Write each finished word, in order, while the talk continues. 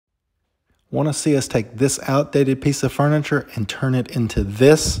Want to see us take this outdated piece of furniture and turn it into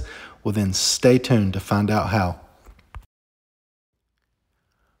this? Well, then stay tuned to find out how.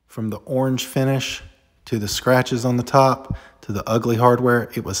 From the orange finish to the scratches on the top to the ugly hardware,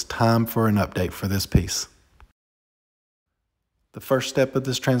 it was time for an update for this piece. The first step of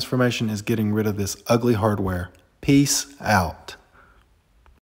this transformation is getting rid of this ugly hardware. Peace out.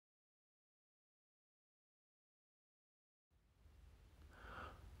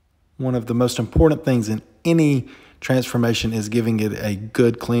 One of the most important things in any transformation is giving it a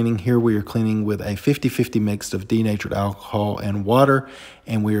good cleaning. Here we are cleaning with a 50-50 mix of denatured alcohol and water,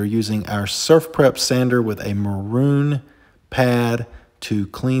 and we are using our Surf Prep sander with a maroon pad to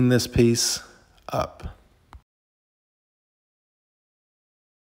clean this piece up.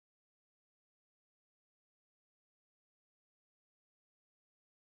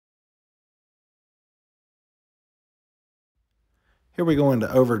 Here we go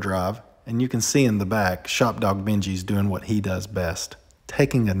into overdrive, and you can see in the back, Shop Dog Benji's doing what he does best,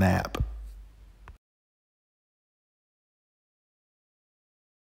 taking a nap.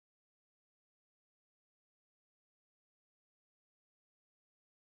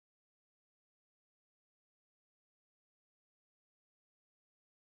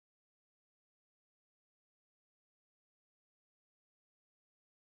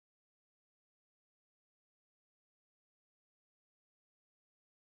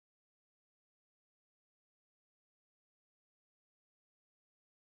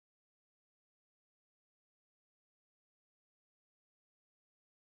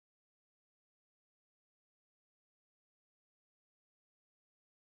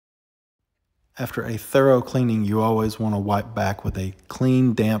 After a thorough cleaning, you always want to wipe back with a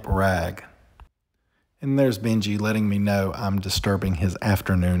clean, damp rag. And there's Benji letting me know I'm disturbing his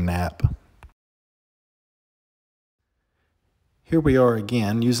afternoon nap. Here we are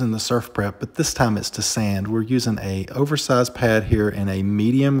again using the Surf Prep, but this time it's to sand. We're using a oversized pad here in a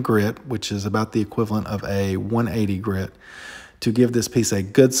medium grit, which is about the equivalent of a 180 grit, to give this piece a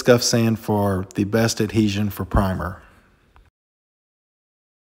good scuff sand for the best adhesion for primer.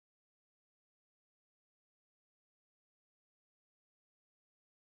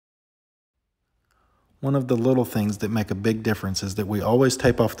 One of the little things that make a big difference is that we always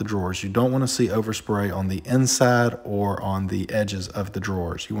tape off the drawers. You don't want to see overspray on the inside or on the edges of the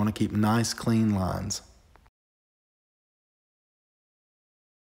drawers. You want to keep nice, clean lines.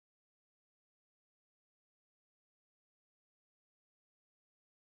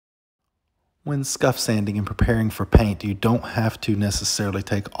 When scuff sanding and preparing for paint, you don't have to necessarily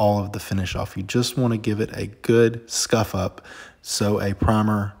take all of the finish off. You just want to give it a good scuff up so a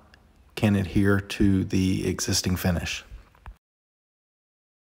primer can adhere to the existing finish.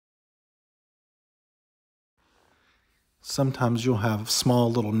 Sometimes you'll have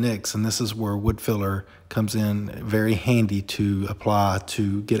small little nicks, and this is where wood filler comes in very handy to apply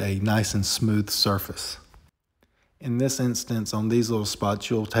to get a nice and smooth surface. In this instance, on these little spots,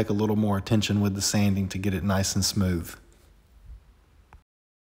 you'll take a little more attention with the sanding to get it nice and smooth.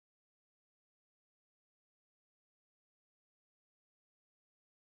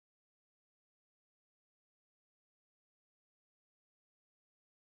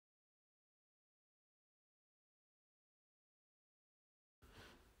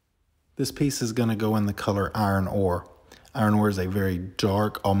 This piece is going to go in the color iron ore. Iron ore is a very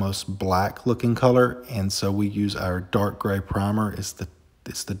dark, almost black looking color, and so we use our dark gray primer. It's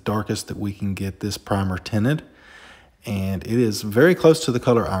the darkest that we can get this primer tinted, and it is very close to the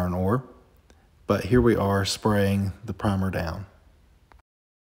color iron ore, but here we are spraying the primer down.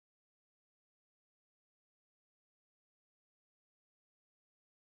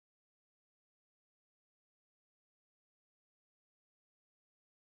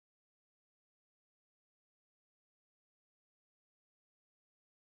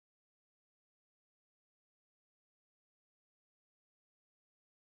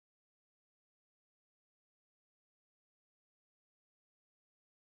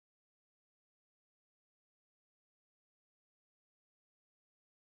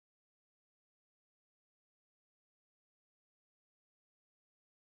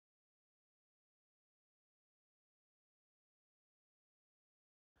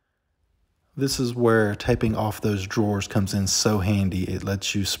 This is where taping off those drawers comes in so handy. It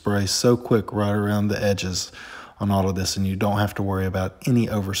lets you spray so quick right around the edges on all of this, and you don't have to worry about any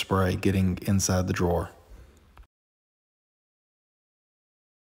overspray getting inside the drawer.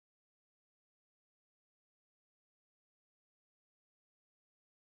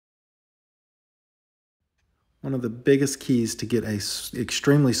 One of the biggest keys to get a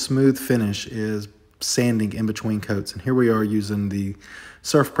extremely smooth finish is sanding in between coats. And here we are using the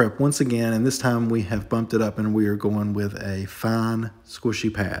Surf Prep once again, and this time we have bumped it up and we are going with a fine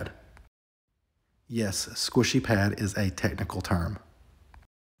squishy pad. Yes, squishy pad is a technical term.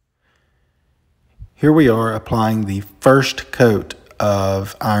 Here we are applying the first coat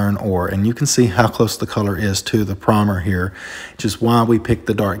of iron ore, and you can see how close the color is to the primer here, which is why we picked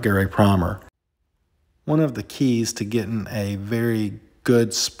the dark gray primer. One of the keys to getting a very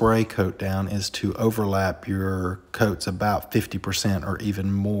good spray coat down is to overlap your coats about 50% or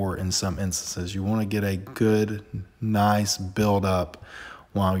even more in some instances. You want to get a good, nice build up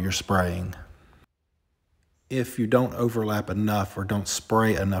while you're spraying. If you don't overlap enough or don't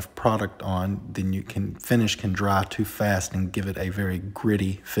spray enough product on, then finish can dry too fast and give it a very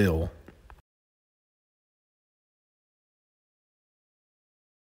gritty feel.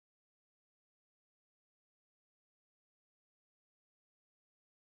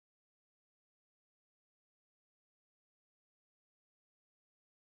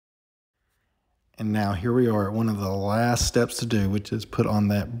 And now here we are at one of the last steps to do, which is put on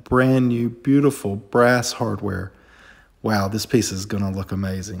that brand new, beautiful brass hardware. Wow, this piece is gonna look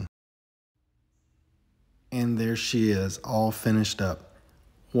amazing. And there she is, all finished up.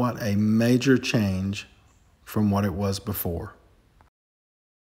 What a major change from what it was before.